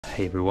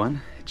Hey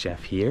everyone,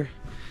 Jeff here.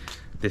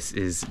 This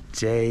is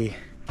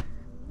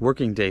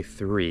working day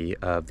 3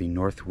 of the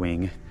North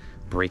Wing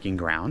breaking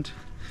ground.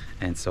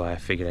 And so I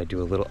figured I'd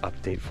do a little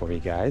update for you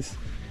guys.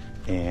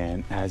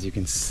 And as you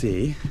can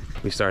see,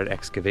 we started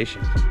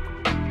excavation.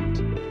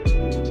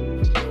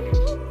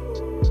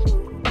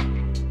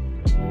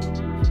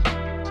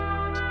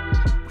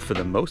 For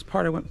the most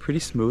part, it went pretty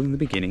smooth in the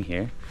beginning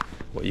here.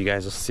 What you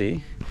guys will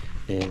see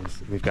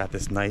is we've got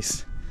this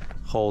nice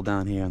hole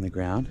down here on the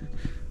ground.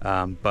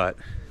 But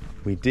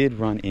we did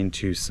run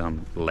into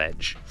some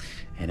ledge,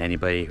 and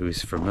anybody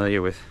who's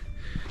familiar with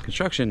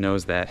construction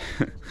knows that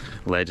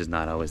ledge is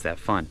not always that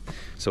fun.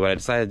 So what I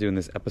decided to do in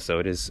this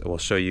episode is we'll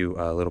show you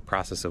a little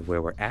process of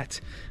where we're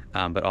at,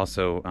 but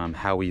also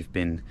how we've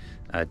been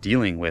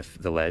dealing with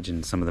the ledge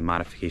and some of the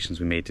modifications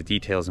we made to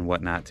details and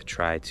whatnot to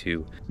try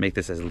to make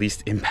this as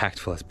least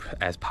impactful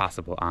as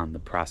possible on the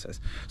process.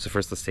 So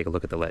first, let's take a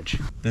look at the ledge.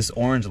 This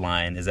orange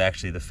line is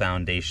actually the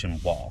foundation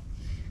wall.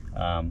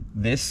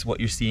 What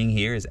you're seeing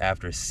here is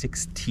after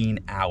 16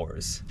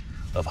 hours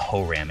of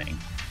hoe ramming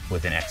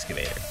with an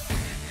excavator.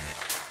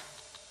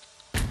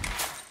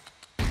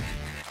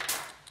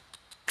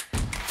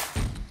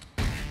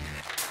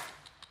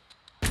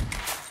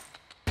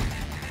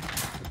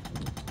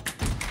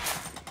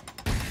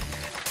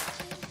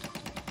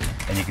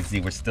 And you can see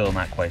we're still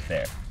not quite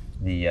there.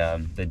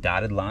 The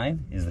dotted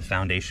line is the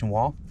foundation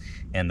wall,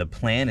 and the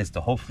plan is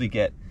to hopefully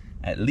get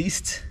at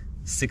least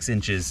 6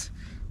 inches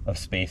of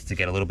space to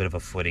get a little bit of a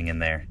footing in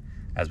there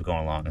as we're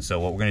going along. And so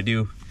what we're gonna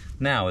do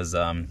now is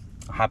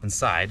hop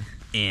inside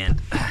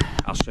and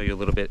I'll show you a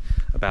little bit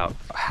about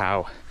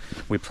how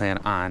we plan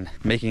on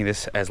making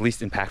this as least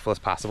impactful as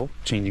possible,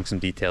 changing some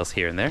details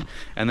here and there,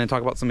 and then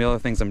talk about some of the other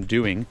things I'm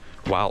doing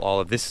while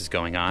all of this is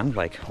going on,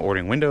 like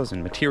ordering windows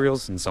and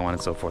materials and so on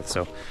and so forth.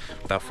 So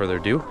without further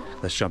ado,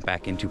 let's jump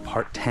back into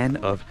part 10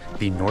 of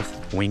the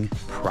North Wing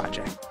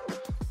project.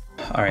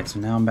 All right,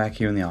 so now I'm back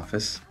here in the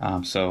office.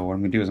 So what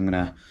I'm gonna do is I'm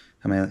gonna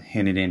have my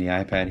handy dandy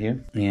iPad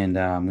here, and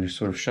I'm going to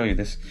sort of show you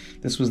this.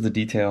 This was the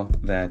detail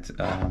that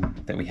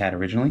that we had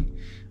originally,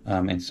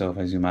 and so if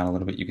I zoom out a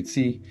little bit, you can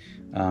see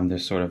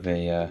there's sort of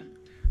a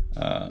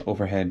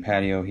overhead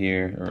patio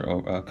here,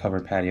 or a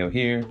covered patio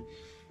here.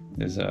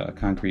 There's a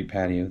concrete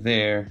patio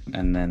there,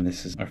 and then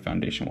this is our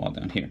foundation wall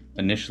down here.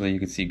 Initially, you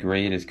can see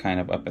grade is kind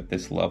of up at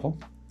this level,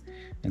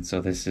 and so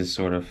this is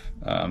sort of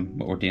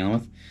what we're dealing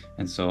with.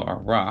 And so our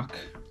rock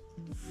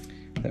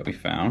that we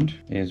found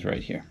is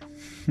right here.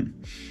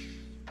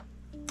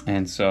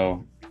 And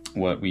so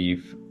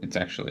it's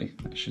actually,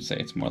 I should say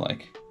it's more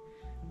like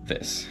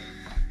this.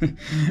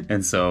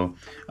 And so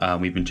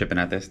we've been chipping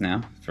at this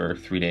now for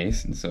 3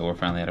 days, and so we're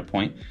finally at a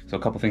point. So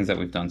a couple things that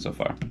we've done so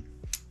far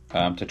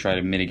to try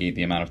to mitigate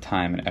the amount of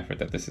time and effort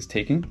that this is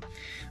taking.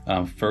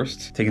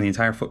 First, taking the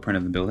entire footprint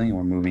of the building, and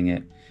we're moving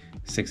it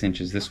 6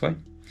 inches this way,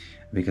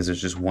 because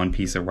there's just one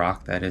piece of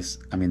rock that is,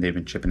 I mean, they've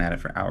been chipping at it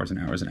for hours and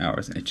hours and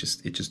hours, and it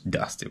just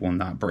dust. It will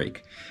not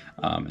break.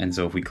 And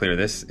so if we clear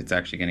this, it's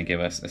actually going to give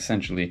us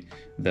essentially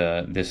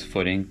this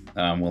footing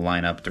will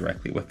line up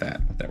directly with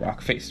that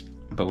rock face.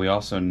 But we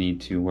also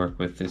need to work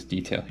with this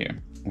detail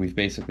here. We've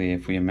basically,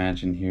 if we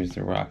imagine here's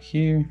the rock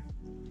here,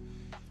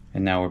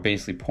 and now we're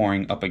basically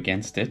pouring up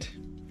against it,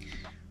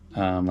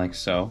 like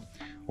so.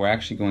 We're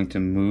actually going to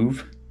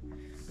move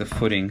the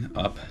footing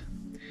up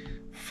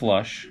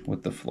flush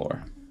with the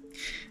floor.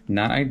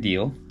 Not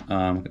ideal.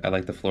 I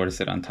like the floor to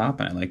sit on top,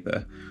 and I like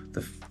the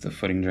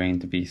footing drain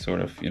to be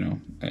sort of,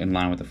 in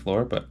line with the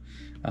floor, but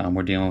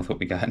we're dealing with what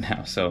we got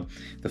now. So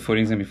the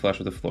footing's gonna be flush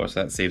with the floor,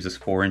 so that saves us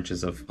 4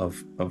 inches of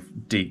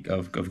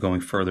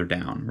going further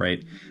down,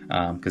 right?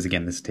 Because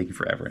again, this is taking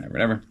forever and ever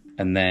and ever.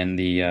 And then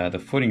the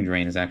footing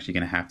drain is actually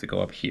gonna have to go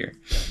up here.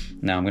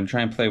 Now I'm gonna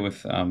try and play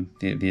with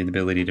the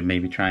ability to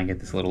maybe try and get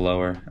this a little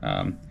lower.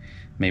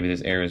 Maybe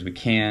there's areas we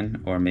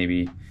can, or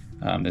maybe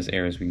there's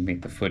areas we can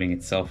make the footing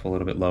itself a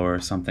little bit lower or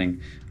something.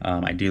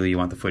 Ideally, you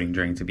want the footing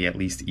drain to be at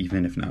least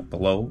even, if not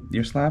below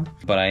your slab.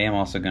 But I am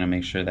also going to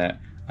make sure that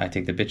I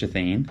take the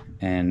bituthane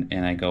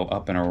and I go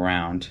up and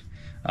around,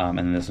 and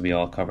then this will be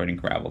all covered in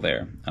gravel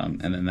there, and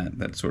then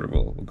that sort of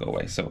will go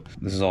away. So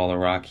this is all the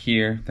rock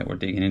here that we're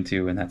digging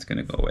into, and that's going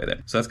to go away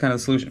there. So that's kind of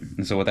the solution.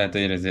 And so what that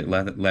did is it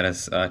let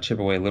us chip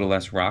away a little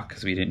less rock,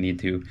 because we didn't need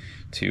to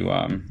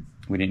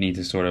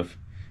sort of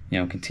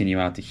continue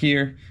out to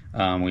here.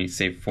 We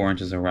saved 4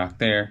 inches of rock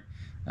there,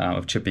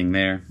 of chipping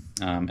there,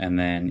 and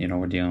then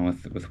we're dealing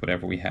with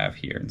whatever we have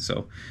here, and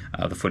so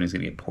the footing's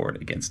gonna get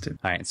poured against it.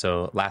 All right,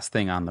 so last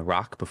thing on the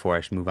rock before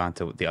I move on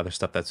to the other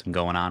stuff that's been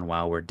going on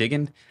while we're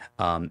digging,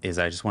 is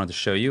I just wanted to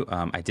show you,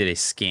 I did a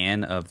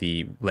scan of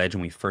the ledge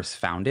when we first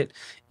found it,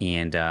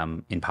 and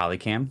in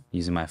Polycam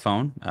using my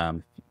phone.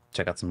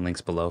 Check out some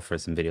links below for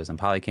some videos on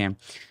Polycam.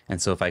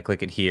 And so if I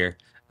click it here,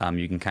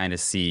 you can kind of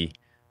see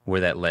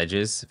where that ledge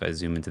is. If I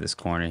zoom into this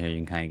corner here, you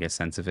can kind of get a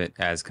sense of it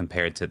as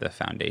compared to the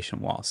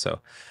foundation wall. So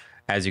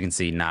as you can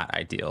see, not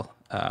ideal,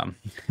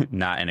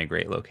 not in a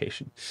great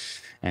location.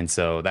 And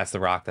so that's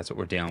the rock, that's what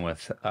we're dealing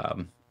with.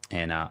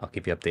 and I'll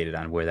keep you updated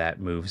on where that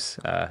moves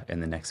in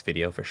the next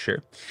video for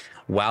sure.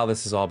 While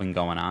this has all been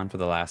going on for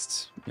the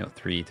last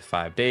 3 to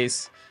 5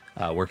 days,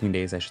 working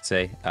days I should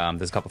say,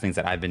 there's a couple things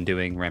that I've been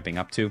doing, ramping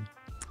up to.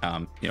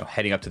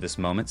 Heading up to this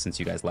moment since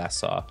you guys last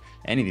saw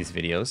any of these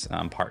videos,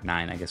 part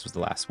 9 I guess was the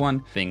last one.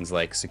 Things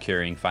like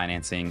securing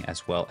financing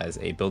as well as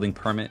a building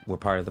permit were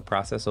part of the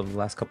process over the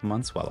last couple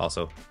months, while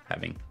also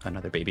having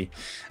another baby.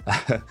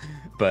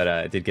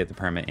 But did get the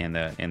permit and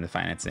the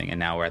financing, and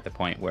now we're at the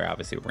point where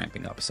obviously we're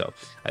ramping up. So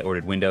I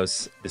ordered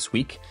windows this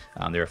week.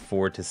 There are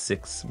 4 to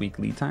 6 week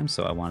lead times,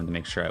 so I wanted to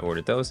make sure I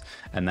ordered those,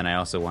 and then I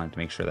also wanted to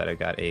make sure that I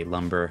got a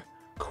lumber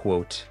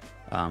quote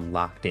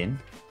locked in.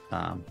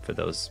 For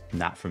those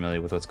not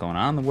familiar with what's going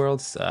on in the world,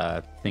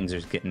 things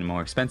are getting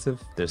more expensive.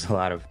 There's a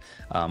lot of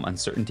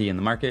uncertainty in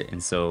the market,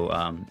 and so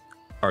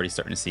already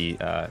starting to see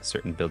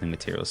certain building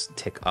materials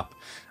tick up.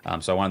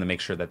 So I wanted to make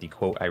sure that the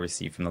quote I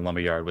received from the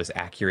lumberyard was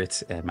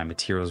accurate and my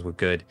materials were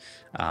good,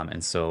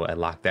 and so I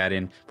locked that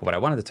in. But what I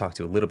wanted to talk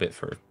to a little bit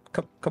for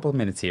a couple of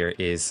minutes here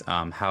is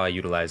how I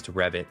utilized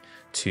Revit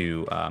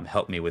to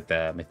help me with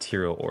the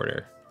material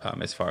order.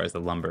 As far as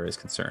the lumber is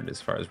concerned, as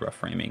far as rough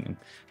framing and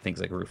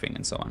things like roofing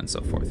and so on and so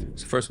forth.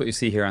 So first, what you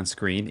see here on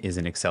screen is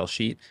an Excel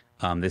sheet.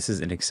 This is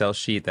an Excel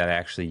sheet that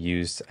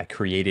I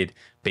created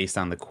based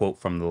on the quote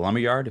from the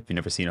lumberyard. If you've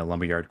never seen a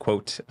lumberyard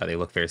quote, they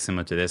look very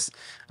similar to this.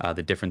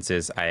 The difference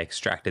is I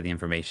extracted the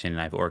information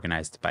and I've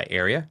organized by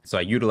area. So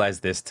I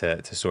utilized this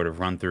to sort of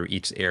run through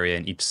each area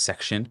and each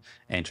section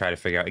and try to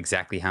figure out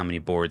exactly how many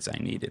boards I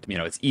needed.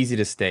 It's easy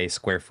to stay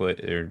square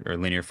foot or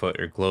linear foot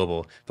or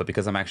global, but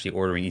because I'm actually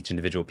ordering each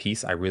individual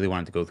piece, I really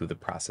wanted to go through the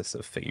process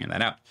of figuring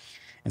that out.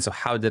 And so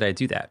how did I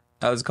do that?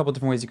 There's a couple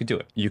different ways you could do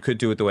it. You could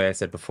do it the way I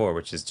said before,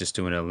 which is just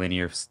doing a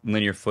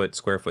linear foot,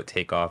 square foot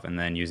takeoff, and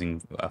then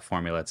using a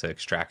formula to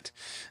extract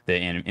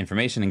the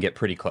information and get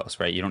pretty close,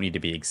 right? You don't need to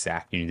be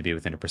exact. You need to be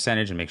within a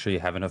percentage and make sure you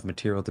have enough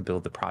material to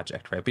build the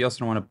project, right? But you also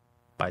don't want to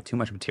buy too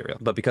much material.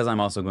 But because I'm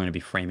also going to be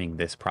framing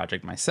this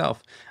project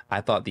myself,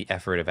 I thought the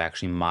effort of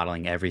actually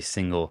modeling every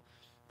single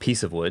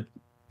piece of wood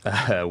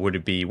would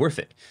it be worth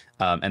it?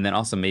 And then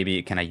also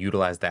maybe can I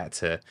utilize that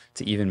to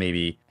even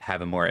maybe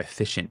have a more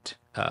efficient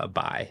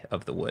buy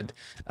of the wood,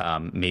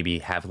 maybe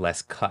have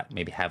less cut,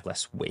 maybe have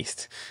less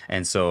waste.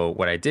 And so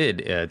what I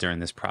did during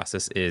this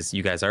process is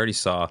you guys already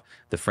saw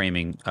the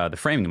framing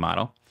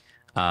model.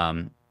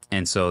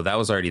 And so that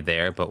was already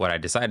there, but what I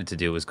decided to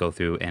do was go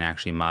through and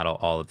actually model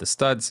all of the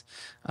studs.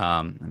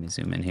 Let me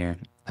zoom in here.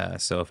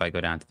 So if I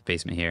go down to the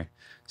basement here,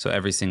 so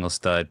every single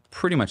stud,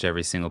 pretty much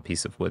every single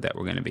piece of wood that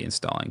we're going to be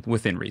installing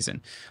within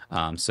reason.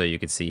 So you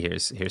can see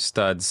here's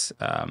studs,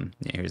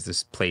 here's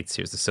the plates,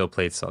 here's the sill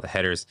plates, all the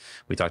headers.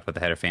 We talked about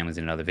the header families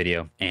in another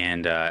video.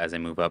 And as I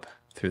move up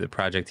through the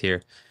project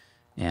here,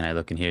 and I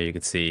look in here, you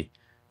can see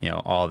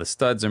all the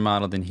studs are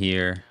modeled in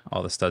here,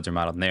 all the studs are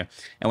modeled in there.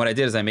 And what I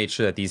did is I made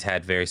sure that these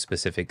had very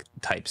specific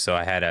types. So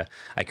I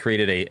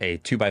created a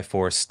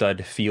 2x4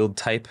 stud field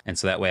type. And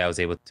so that way I was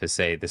able to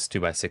say this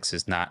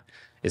 2x6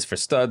 is for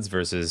studs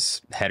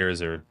versus headers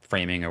or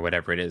framing or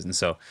whatever it is. And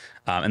so,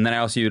 and then I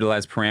also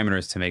utilized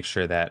parameters to make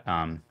sure that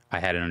I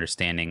had an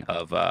understanding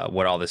of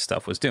what all this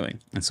stuff was doing.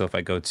 And so if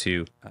I go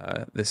to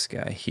this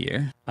guy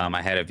here,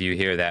 I had a view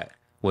here that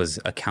was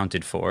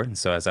accounted for. And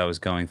so as I was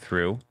going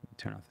through,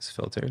 turn off this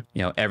filter,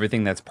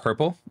 everything that's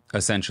purple,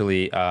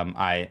 essentially,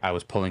 I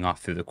was pulling off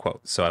through the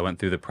quote. So I went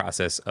through the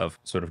process of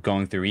sort of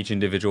going through each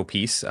individual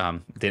piece.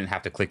 Didn't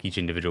have to click each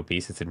individual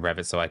piece. It's in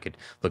Revit, so I could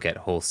look at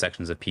whole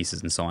sections of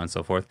pieces and so on and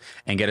so forth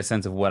and get a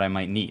sense of what I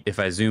might need. If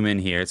I zoom in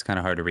here, it's kind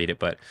of hard to read it,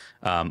 but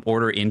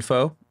order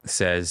info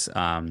says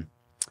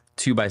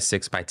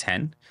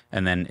 2x6x10,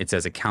 and then it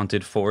says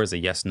accounted for as a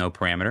yes/no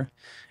parameter.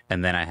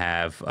 And then I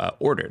have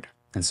ordered.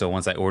 And so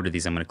once I order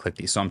these, I'm going to click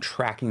these. So I'm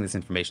tracking this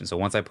information. So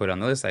once I put it on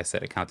the list, I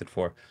said accounted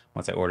for.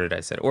 Once I ordered,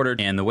 I said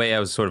ordered. And the way I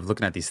was sort of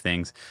looking at these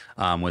things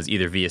was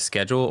either via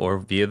schedule or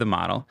via the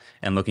model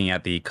and looking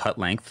at the cut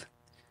length.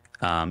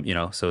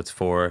 So it's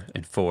 4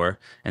 and 4.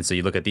 And so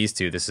you look at these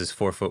two, this is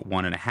 4 foot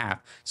 1.5.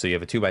 So you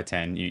have a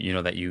 2x10. You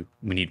know that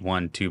we need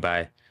one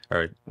 2x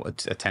or a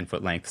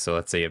 10-foot length. So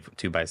let's say you have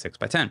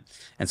 2x6x10.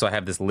 And so I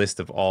have this list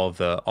of all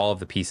of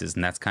the pieces,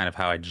 and that's kind of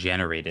how I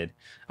generated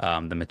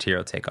the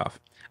material takeoff.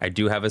 I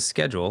do have a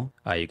schedule.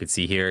 You can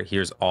see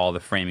here's all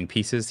the framing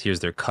pieces. Here's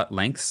their cut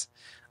lengths.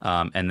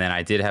 And then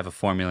I did have a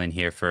formula in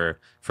here for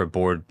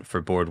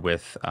board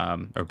width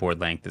or board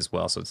length as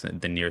well. So it's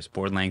the nearest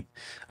board length.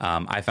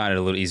 I found it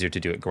a little easier to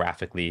do it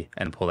graphically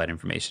and pull that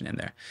information in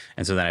there.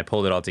 And so then I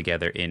pulled it all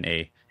together in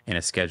a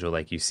schedule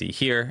like you see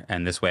here.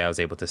 And this way I was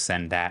able to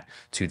send that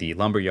to the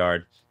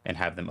lumberyard and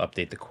have them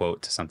update the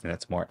quote to something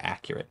that's more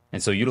accurate.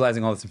 And so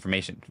utilizing all this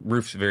information,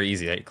 roofs, very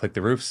easy. Right? Click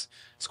the roofs,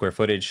 square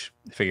footage,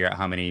 figure out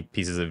how many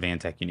pieces of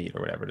Vantech you need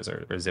or whatever it is,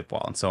 or zip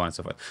wall and so on and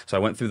so forth. So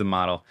I went through the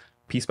model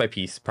piece by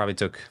piece, probably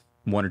took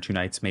 1 or 2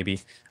 nights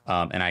maybe,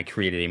 and I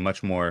created a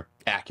much more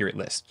accurate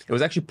list. It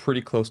was actually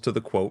pretty close to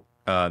the quote.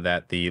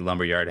 that the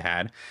lumberyard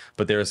had,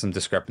 but there are some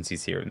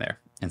discrepancies here and there.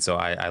 And so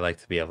I like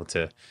to be able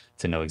to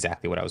know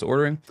exactly what I was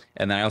ordering.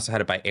 And then I also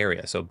had it by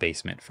area. So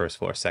basement, first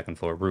floor, second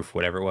floor, roof,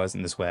 whatever it was.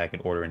 And this way I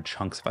could order in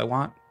chunks if I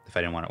want, if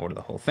I didn't want to order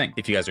the whole thing.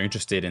 If you guys are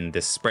interested in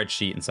this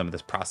spreadsheet and some of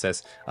this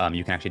process,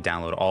 you can actually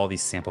download all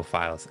these sample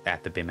files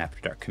at the BIM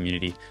After Dark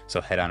community. So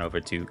head on over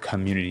to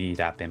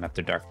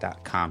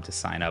community.bimafterdark.com to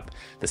sign up.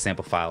 The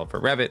sample file for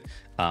Revit,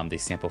 the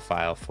sample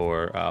file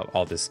for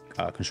all this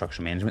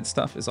construction management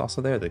stuff is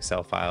also there, the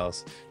Excel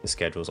files, the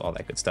schedules, all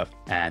that good stuff.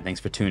 And thanks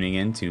for tuning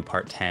in to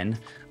part 10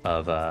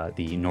 of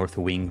the North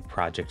Wing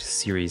project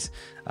series.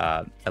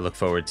 I look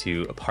forward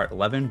to part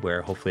 11,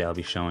 where hopefully I'll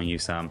be showing you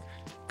some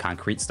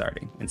concrete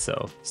starting. And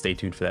so stay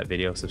tuned for that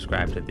video.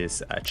 Subscribe to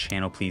this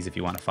channel, please, if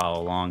you want to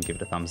follow along. Give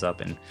it a thumbs up,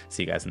 and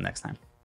see you guys in the next time.